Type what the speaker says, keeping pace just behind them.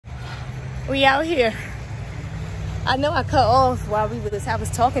We out here. I know I cut off while I was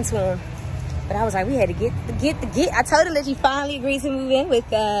talking to him, but I was like, we had to get. I told him that you finally agreed to move in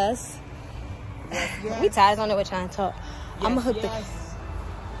with us. Yes. We tired. I don't know what trying to talk. Yes, I'm gonna hook the.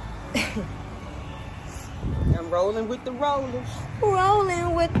 I'm rolling with the rollers.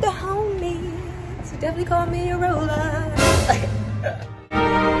 Rolling with the homies. You definitely call me a roller.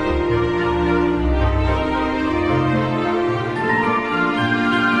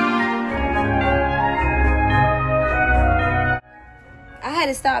 I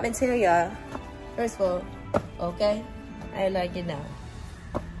had to stop and tell y'all. First of all, okay? I like you know.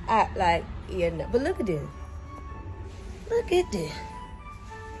 I like you know. But look at this. Look at this.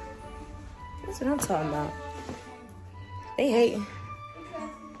 That's what I'm talking about. They hating.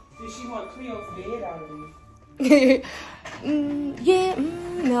 Did she want Cleo's bed out of you? Yeah,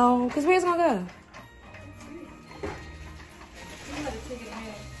 no. Because where's it gonna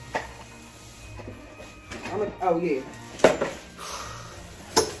go? Oh, yeah.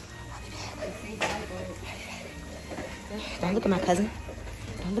 Don't look at my cousin.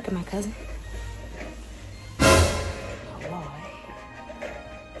 Don't look at my cousin. Oh, Lord.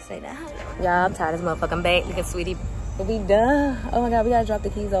 Say that. Y'all, I'm tired of this motherfucker. I'm back. Look at sweetie. But we done. Oh my God, we gotta drop the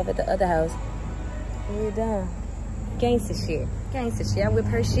keys off at the other house. We done. Gangsta shit. Gangsta shit. I whip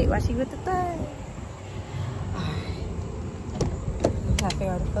her shit while she with the thing. Alright. Gotta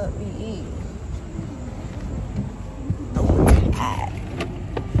figure out the fuck we eat. Oh God.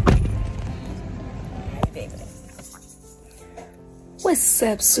 What's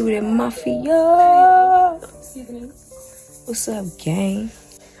up, Suited Mafia? What's up, gang?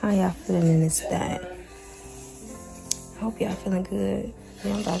 How y'all feeling in this day? I hope y'all feeling good.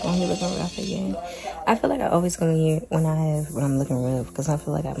 Yeah, I'm back on here looking rough again. I feel like I always come here when I'm looking rough because I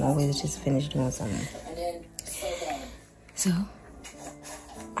feel like I'm always just finished doing something. So,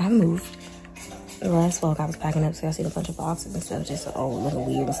 I moved. The last vlog I was packing up, so y'all seen a bunch of boxes and stuff, just looking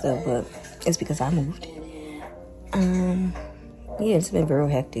weird and stuff, but it's because I moved. Yeah, it's been real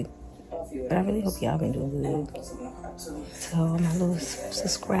hectic, but I really hope y'all been doing good. So my little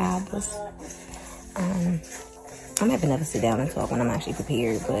subscribers, I'm happy never sit down and talk when I'm actually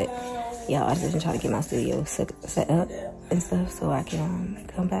prepared, but yeah, I just been trying to get my studio set up and stuff so I can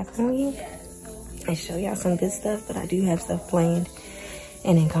come back on here and show y'all some good stuff. But I do have stuff planned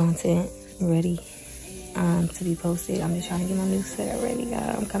and in content ready to be posted. I'm just trying to get my new setup ready,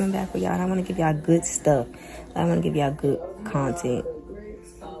 y'all. I'm coming back with y'all, and I want to give y'all good stuff. I want to give y'all good content,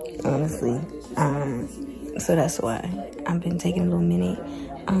 honestly. So that's why I've been taking a little minute.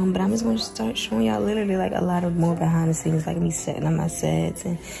 But I'm just going to start showing y'all literally like a lot of more behind the scenes, like me setting up my sets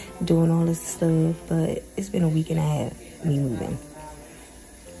and doing all this stuff. But it's been a week and a half me moving.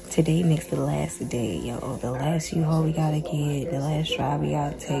 Today makes the last day, y'all. The last U-Haul we gotta get, the last drive we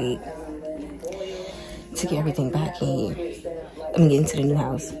gotta take to get everything back in. I mean, get into the new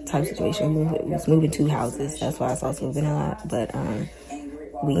house type situation. We was moving 2 houses. That's why I was also moving a lot. But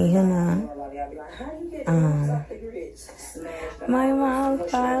we in here now. My mom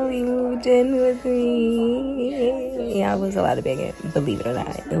finally moved in with me. Yeah, it was a lot of big, believe it or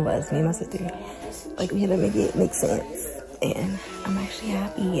not. It was me and my sister. Like, we had to make it make sense. And I'm actually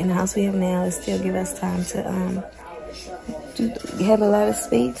happy. And the house we have now is still give us time to have a lot of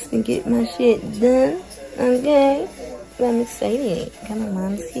space and get my shit done. Okay, I'm excited. Got my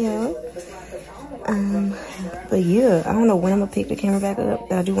mom's here. But yeah, I don't know when I'm gonna pick the camera back up,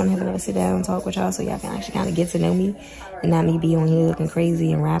 but I do want to have another sit down and talk with y'all so y'all can actually kind of get to know me and not me be on here looking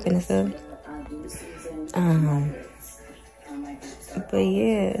crazy and rapping and stuff. But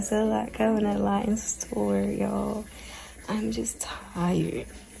yeah, it's a lot coming, a lot in store, y'all. I'm just tired,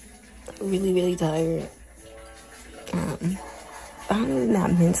 really, really tired. I'm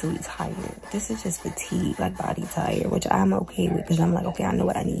not mentally tired. This is just fatigue, like body tired, which I'm okay with because I'm like, okay, I know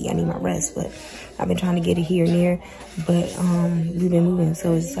what I need. I need my rest, but I've been trying to get it here and there. But we've been moving,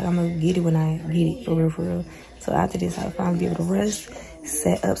 so it's like I'm gonna get it when I get it, for real, for real. So after this, I'll finally be able to rest,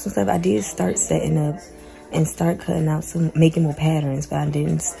 set up some stuff. I did start setting up and start cutting out some, making more patterns, but I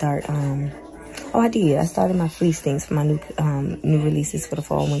didn't start. Oh, I did. I started my fleece things for my new releases for the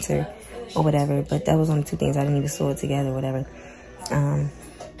fall, winter, or whatever. But that was only 2 things. I didn't even sew it together, whatever. And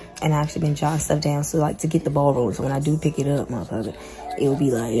I actually been jotting stuff down, so like to get the ball rolling. So when I do pick it up, motherfucker, it will be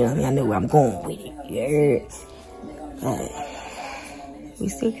like, you know what I mean? I know where I'm going with it. Yeah. But we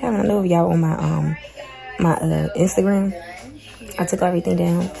still coming. I know y'all on my Instagram. I took everything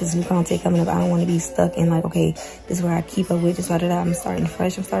down because new content coming up. I don't want to be stuck in like, okay, this is where I keep up with, this is what I'm starting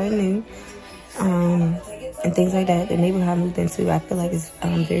fresh, I'm starting new. And things like that. The neighborhood I moved into, I feel like it's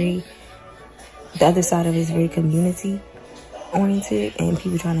very, the other side of it is very community oriented and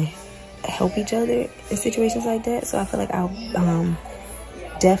people trying to help each other in situations like that. So I feel like I'll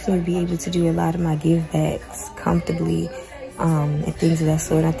definitely be able to do a lot of my give backs comfortably, and things of that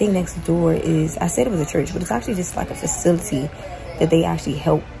sort. And I think next door is, I said it was a church, but it's actually just like a facility that they actually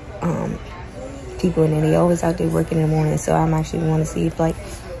help people in there. They always out there working in the morning. So I'm actually want to see if like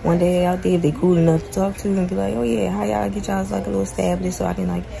one day they out there, if they cool enough to talk to and be like, oh yeah, how y'all get y'all's like a little established so I can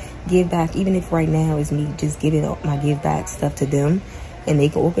like give back, even if right now is me just giving my give back stuff to them and they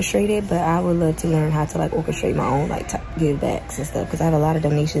can orchestrate it. But I would love to learn how to like orchestrate my own like give backs and stuff, because I have a lot of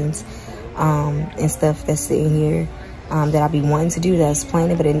donations and stuff that's sitting here that I be wanting to do, that I was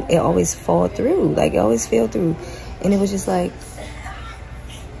planning, but it always fall through. Like it always fell through. And it was just like,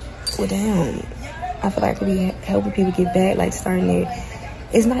 well damn, I feel like I could be helping people get back, like starting there.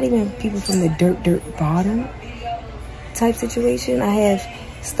 It's not even people from the dirt bottom type situation. I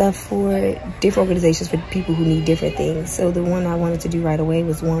have stuff for different organizations for people who need different things. So the one I wanted to do right away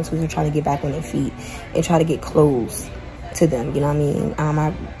was ones who are trying to get back on their feet and try to get clothes to them, you know what I mean?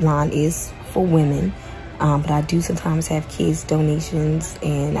 My line is for women, but I do sometimes have kids donations,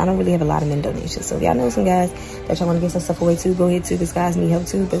 and I don't really have a lot of men donations. So if y'all know some guys that y'all want to give some stuff away to, go ahead too, because guys need help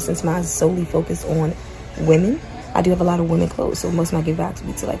too. But since mine's solely focused on women, I do have a lot of women clothes, so most of my give backs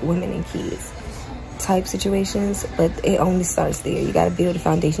will be to like women and kids type situations. But it only starts there. You got to build a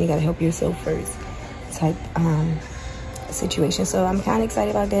foundation. You got to help yourself first type situation. So I'm kind of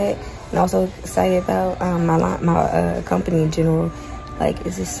excited about that, and also excited about my company in general. Like,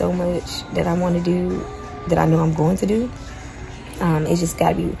 it's just so much that I want to do, that I know I'm going to do. It's just got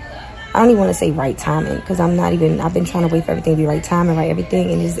to be, I don't even want to say right timing, because I've been trying to wait for everything to be right timing, right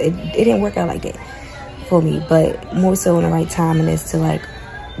everything, and it didn't work out like that for me. But more so in the right timing as to like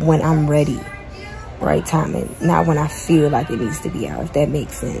when I'm ready, right timing, not when I feel like it needs to be out, if that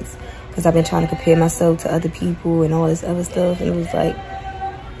makes sense. Because I've been trying to compare myself to other people and all this other stuff, and it was like,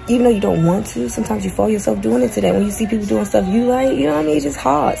 even though you don't want to, sometimes you fall yourself doing it to that. When you see people doing stuff you like, you know what I mean, it's just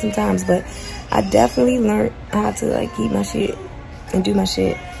hard sometimes. But I definitely learned how to like keep my shit and do my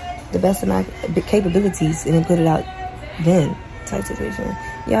shit the best of my capabilities, and then put it out then type situation.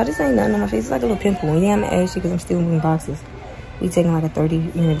 Y'all, this ain't nothing on my face. It's like a little pimple. And yeah, I'm gonna ask you because I'm still moving boxes. We taking like a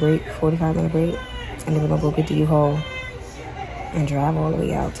 30-minute break, 45-minute break, and then we're gonna go get the U-Haul and drive all the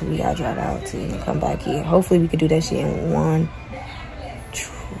way out till we gotta drive out to and come back here. Hopefully we could do that shit in one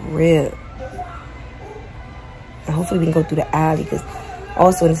trip. And hopefully we can go through the alley, because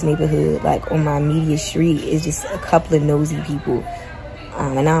also in this neighborhood, like on my immediate street, is just a couple of nosy people.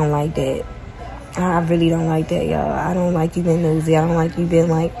 And I don't like that. I really don't like that, y'all. I don't like you being nosy. I don't like you being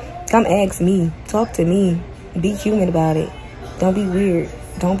like, come ask me. Talk to me. Be human about it. Don't be weird.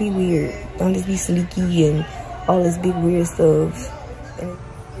 Don't be weird. Don't just be sneaky and all this big weird stuff.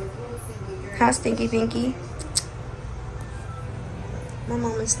 Hi, Stinky Pinky. My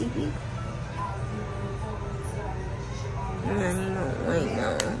mama's sleepy.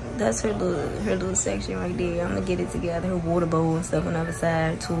 No. That's her little section right there. I'm gonna get it together. Her water bowl and stuff on the other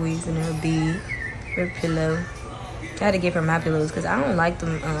side, toys and her bed, her pillow. I had to give her my pillows because I don't like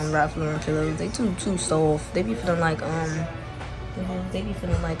them Ralph Lauren pillows. They too soft. They be feeling like a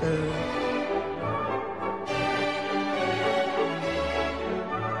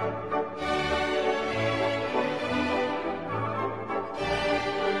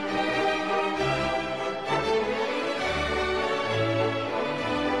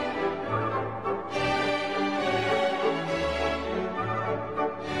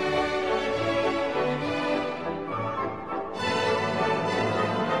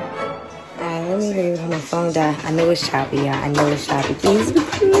my phone die. I know it's choppy, y'all. I know it's choppy. Please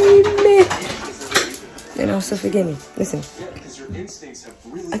forgive me. And also forgive me. Listen.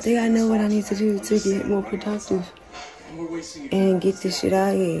 I think I know what I need to do to get more productive and get this shit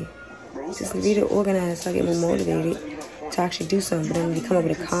out here. Just be to organize so I get more motivated to actually do something. But I need to come up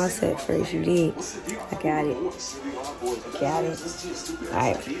with a concept first. You did. I got it.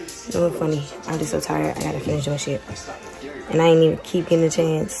 Alright. You know what's funny? I'm just so tired. I gotta finish doing shit. And I ain't even keep getting a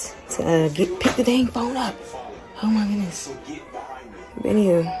chance to pick the dang phone up. Oh my goodness. Been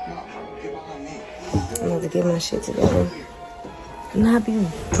here. I'm gonna have to get my shit together. And I'll be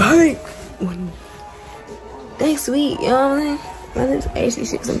right next week, you know what I'm saying? My lips actually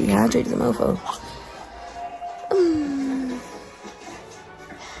shit's gonna be hydrated as a mofo.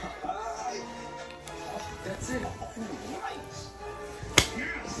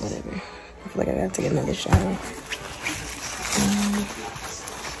 Whatever. I feel like I gotta take another shower.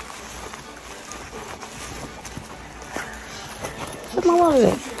 Where's my wallet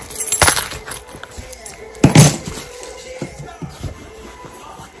at?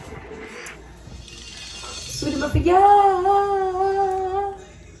 Sweetie MAFIA.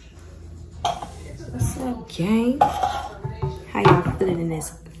 up, gang? How y'all feeling in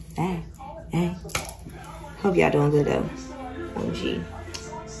this fat, eh? Hope y'all doing good though. OG.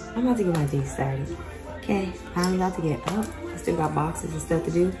 I'm about to get my day started. Okay, finally about to get up. I still got boxes and stuff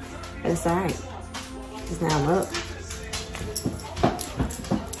to do, but it's alright. Cause now I'm up.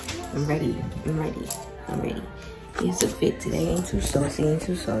 I'm ready. It's a fit today. Ain't too saucy, ain't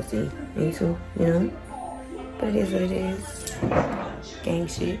too, you know? But it is what it is. Gang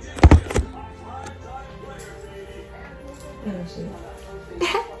shit.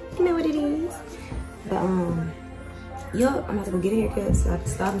 You know what it is. But yo, I'm about to go get a haircut so I can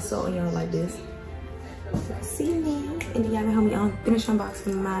stop insulting y'all like this. So see me, and then y'all can help me finish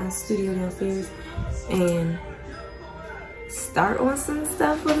unboxing my studio downstairs and start on some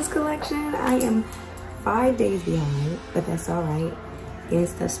stuff for this collection. I am 5 days behind, but that's all right. Getting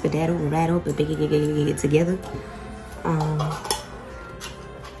stuff skedaddle, but get it together.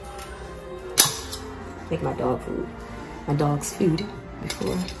 Make my dog food. My dog's food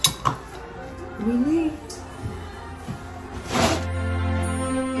before we leave.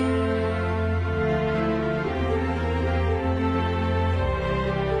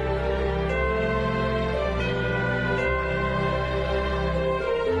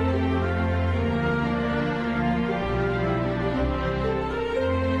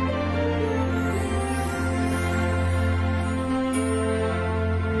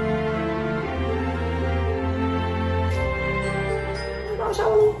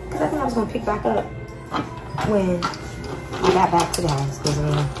 Because I think I was going to pick back up when I got back to the house.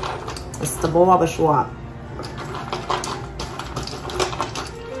 Because it's the barber shop.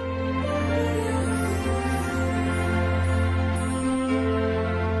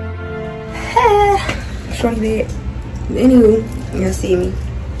 Short bit. Anywho, you'll see me.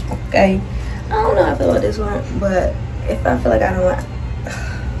 Okay. I don't know how I feel about this one, but if I feel like I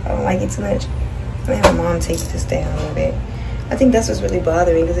don't like it too much, I'm gonna have my mom take this down a little bit. I think that's what's really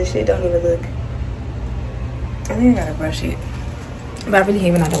bothering me because this shit don't even look. I think I gotta brush it. But I really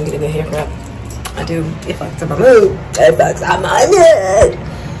hate when I don't get a good haircut. I do. It fucks up my mood. It fucks up my mood.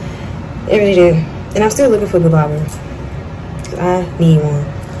 It really do. And I'm still looking for a good barber. Cause I need one.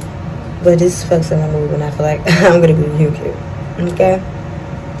 But this fucks up my mood when I feel like I'm gonna get a haircut. Okay?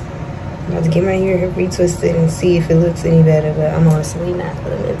 I'm about to get my hair retwisted and see if it looks any better. But I'm honestly not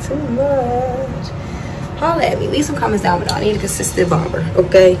feeling it too much. Holla at me. Leave some comments down below. I need a consistent barber,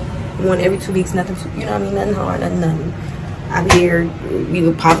 okay? One every 2 weeks, nothing too, you know what I mean? Nothing hard, nothing. I be here, you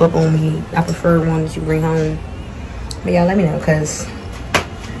would pop up on me. I prefer one that you bring home. But y'all let me know, because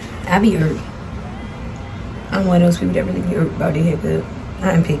I be hurt. I'm one of those people that really be hurt about their haircut.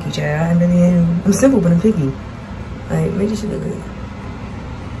 I'm picky, child. I really am. I'm simple, but I'm picky. Like, make this shit look good.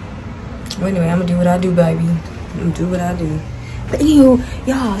 Well, anyway, I'm gonna do what I do, baby. I'm gonna do what I do. But anywho,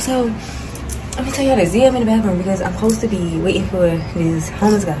 y'all, so let me tell y'all this. Yeah, I'm in the bathroom because I'm supposed to be waiting for this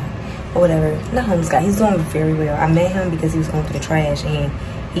homeless guy or whatever. Not homeless guy. He's doing very well. I met him because he was going through the trash and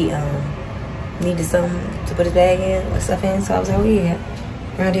he needed something to put his bag in or stuff in. So I was like, oh yeah.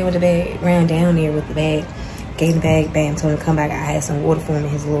 Ran down there with the bag. Gave the bag, bam, told him to come back. I had some water for him in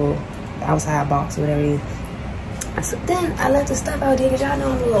his little outside box or whatever it is. I said, then I left the stuff out there because y'all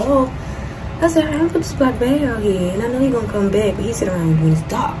know I'm a little off. I said, I put this black bag out here and I know he's gonna come back, but he sit around when it's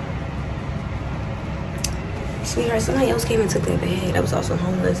dark. Sweetheart, somebody else came and took that bag that was also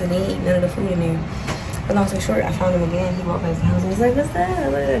homeless and they ate none of the food in there. But long story short, I found him again. He walked past the house and was like, what's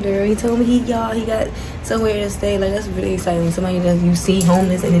that? What that girl? He told me he got somewhere to stay. Like, that's really exciting. Somebody that you see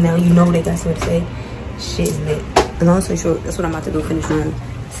homeless and then now you know they got somewhere to stay. Shit's lit. But long story short, that's what I'm about to go finish on.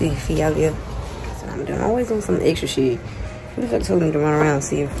 See if he out there. That's what I'm doing. I'm always doing some extra shit. Who the fuck told me to run around and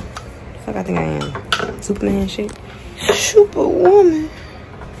see if the fuck I think I am? Superman shit. Superwoman.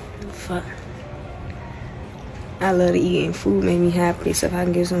 Fuck. I love to eat and food make me happy. So if I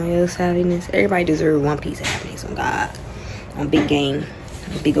can give somebody else happiness, everybody deserves one piece of happiness on God. On big game.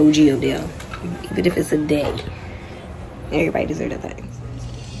 Big OG deal. Even if it's a day. Everybody deserves that thing.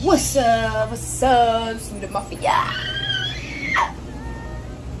 What's up? What's up? It's the MAFIA.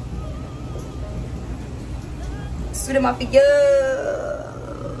 It's the MAFIA.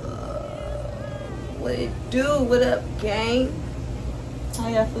 What it do? What up, gang? How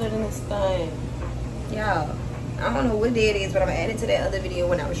y'all feeling in this thing? Y'all, I don't know what day it is, but I'm gonna add it to that other video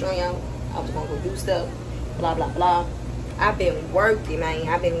when I was showing y'all I was gonna go do stuff, blah blah blah. I've been working, man.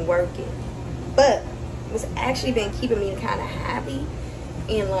 I've been working, but what's actually been keeping me kind of happy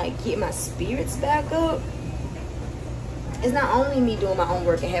and like get my spirits back up is not only me doing my own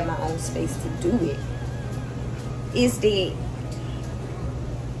work and have my own space to do it. It's that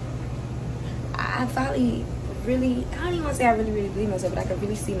I finally really, I don't even want to say I really believe myself, but I can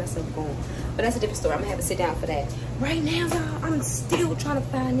really see myself going. But that's a different story. I'm gonna have to sit down for that. Right now, y'all, I'm still trying to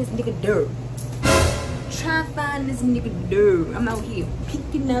find this nigga dirt. Trying to find this nigga dirt. I'm out here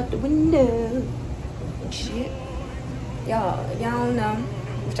peeking out the window and shit. Y'all don't know,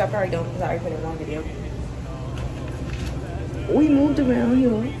 which I probably don't because I already put it in one video. We moved around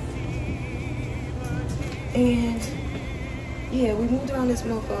here. And yeah, we moved around this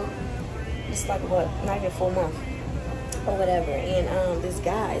motherfucker. It's like what, not even 4 months or whatever. And this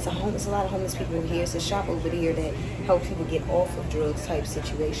guy, it's a lot of homeless people over here. It's a shop over here that helps people get off of drugs type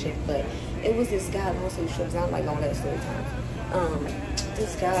situation. But it was this guy, also shows not like all that story time.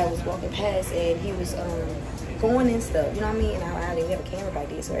 This guy was walking past and he was going and stuff, you know what I mean? And I didn't have a camera back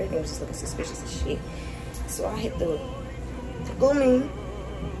there, so everything was just looking suspicious as shit. So I hit the booming.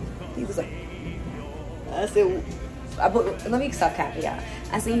 He was like, I said, let me stop capping, y'all.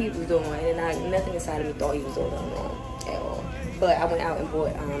 I seen he was doing, and nothing inside of me thought he was doing nothing wrong at all. But I went out and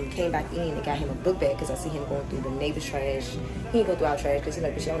bought, came back in and got him a book bag because I see him going through the neighbor's trash. He didn't go through our trash because he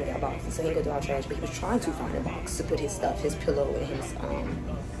like, but she only got boxes, so he didn't go through our trash. But he was trying to find a box to put his stuff, his pillow, and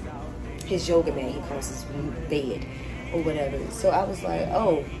his yoga mat. He calls his bed or whatever. So I was like,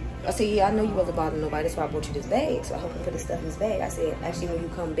 oh. I said, yeah, I know you wasn't bothering nobody. That's why I brought you this bag. So I helped him put his stuff in his bag. I said, actually, when you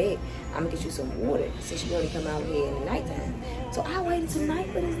come back, I'm going to get you some water since you only come out here in the nighttime. So I waited till night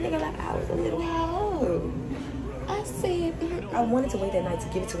for this nigga like I was a little hoe. I said, I wanted to wait that night to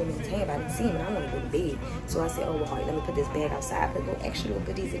give it to him in his hand, but I didn't see him, and I wanted to go to bed. So I said, oh, well, let me put this bag outside. I put extra little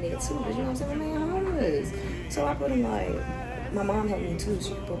goodies in there, too. But you know what I'm saying? Man, homeless. So I put him like, my mom helped me, too.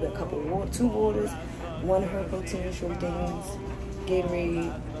 She put me a couple of water, 2 waters, 1 of her protein short things,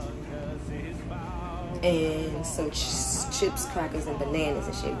 Gatorade, and some chips, crackers, and bananas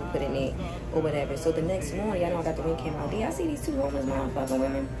and shit we put in it or whatever. So the next morning, y'all know I got the ring came out there. I see these 2 homeless motherfucking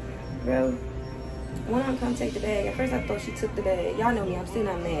women, bro. One of them come take the bag. At first I thought she took the bag. Y'all know me, I'm still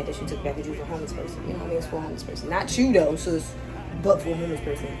not mad that she took the bag because you was a homeless person. You know what I mean? It's for a homeless person. Not you though, sis, but for a homeless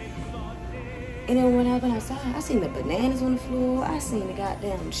person. And then when I went outside, I seen the bananas on the floor. I seen the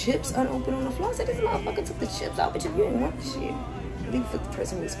goddamn chips unopened on the floor. I said, this motherfucker took the chips out, but you didn't want the shit. Leave for the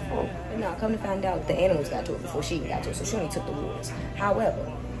person who was full. But now, come to find out, the animals got to it before she got to it, so she only took the waters.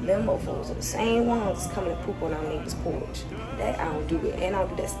 However, them mofos are the same ones that's coming to poop on our neighbor's porch. That I don't do it, and I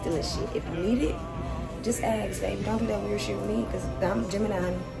don't do that stealing shit. If you need it, just ask, baby. Don't do that weird shit with me, because I'm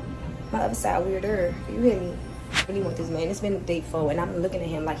Gemini. My other side weirder. You hear me? I really want this man. It's been day 4, and I'm looking at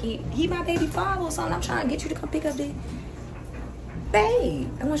him like he my baby father or something. I'm trying to get you to come pick up the babe.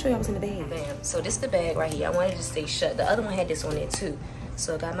 I want to show y'all what's in the bag. Bam. So this is the bag right here. I wanted to stay shut. The other one had this on it too.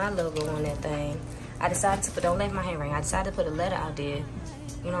 So I got my logo on that thing. I decided to put, don't leave my hand ring. I decided to put a letter out there.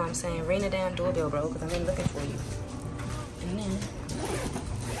 You know what I'm saying? Ring the damn doorbell, bro, because I've been looking for you. And then,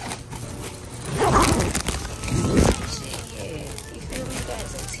 shit, yeah. You feel me? Got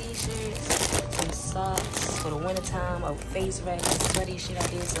some t-shirts, some socks for the wintertime, a face rack, some sweaty shit I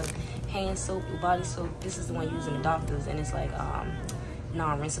did, some hand soap, body soap. This is the one used in the doctors, and it's like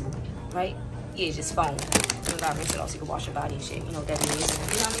non-rinsable, right? Yeah, it's just foam. You gotta rinse it off so you can wash your body and shit. You know what that is? And,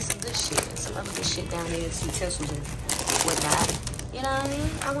 you know what I mean? Some good shit. And some other good shit down there, some utensils and whatnot. You know what I mean?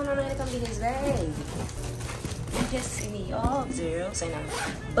 I want to come get his bag. You just see me off, zero. Say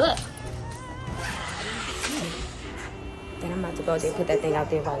nothing. But then I'm about to go there and put that thing out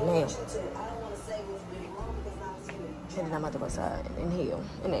there right now. And then I'm about to go outside and heal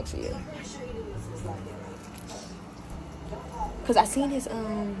and exhale. Cause I seen his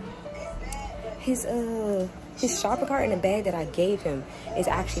shopper cart in the bag that I gave him is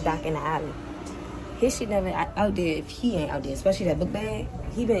actually back in the alley. His shit never out there if he ain't out there, especially that book bag.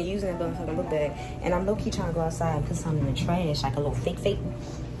 He been using that motherfucking book bag, and I'm low-key trying to go outside and put something in the trash, like a little fake.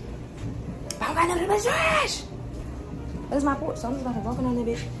 But I don't got nothing in the trash. That's my porch, so I'm just about to walk on that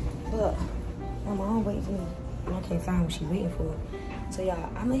bitch. But my mom waiting for me, and I can't find what she's waiting for. So y'all,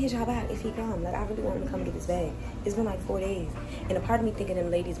 I'm gonna hit y'all back if he come. Like, I really want him to come get this bag. It's been like 4 days, and a part of me thinking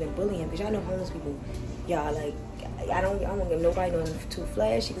them ladies been bullying, because y'all know homeless people. Y'all, like, I don't give nobody nothing too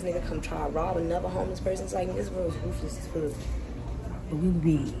flashy, because nigga come try to rob another homeless person. It's like, this world's ruthless as fuck. But we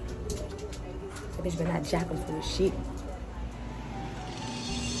be. That bitch better not jack him for this shit.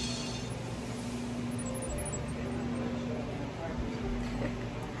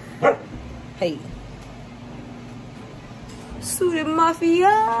 Hey. Suited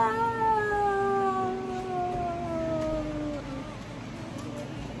MAFIA.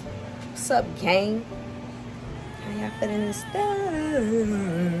 What's up, gang? How y'all feeling this stuff?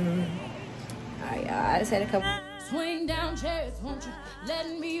 Alright, y'all. I just had a couple. Swing down, chairs, won't you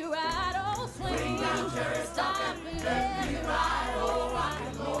let me ride? Oh, swing down, chairs, stop and let me ride. Oh, rock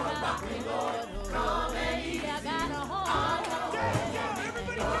and roll, come and eat.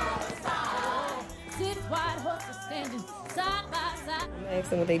 standing side by side. I'm gonna ask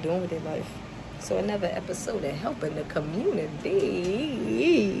them what they doing with their life. So another episode of helping the community.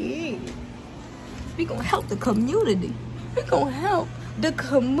 We gonna help the community. We gonna help the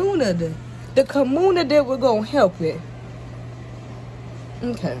community. The community we're gonna help it.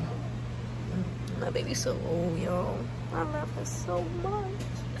 Okay. My baby's so old, y'all. I love her so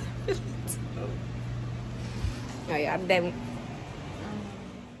much. Alright, I'm done.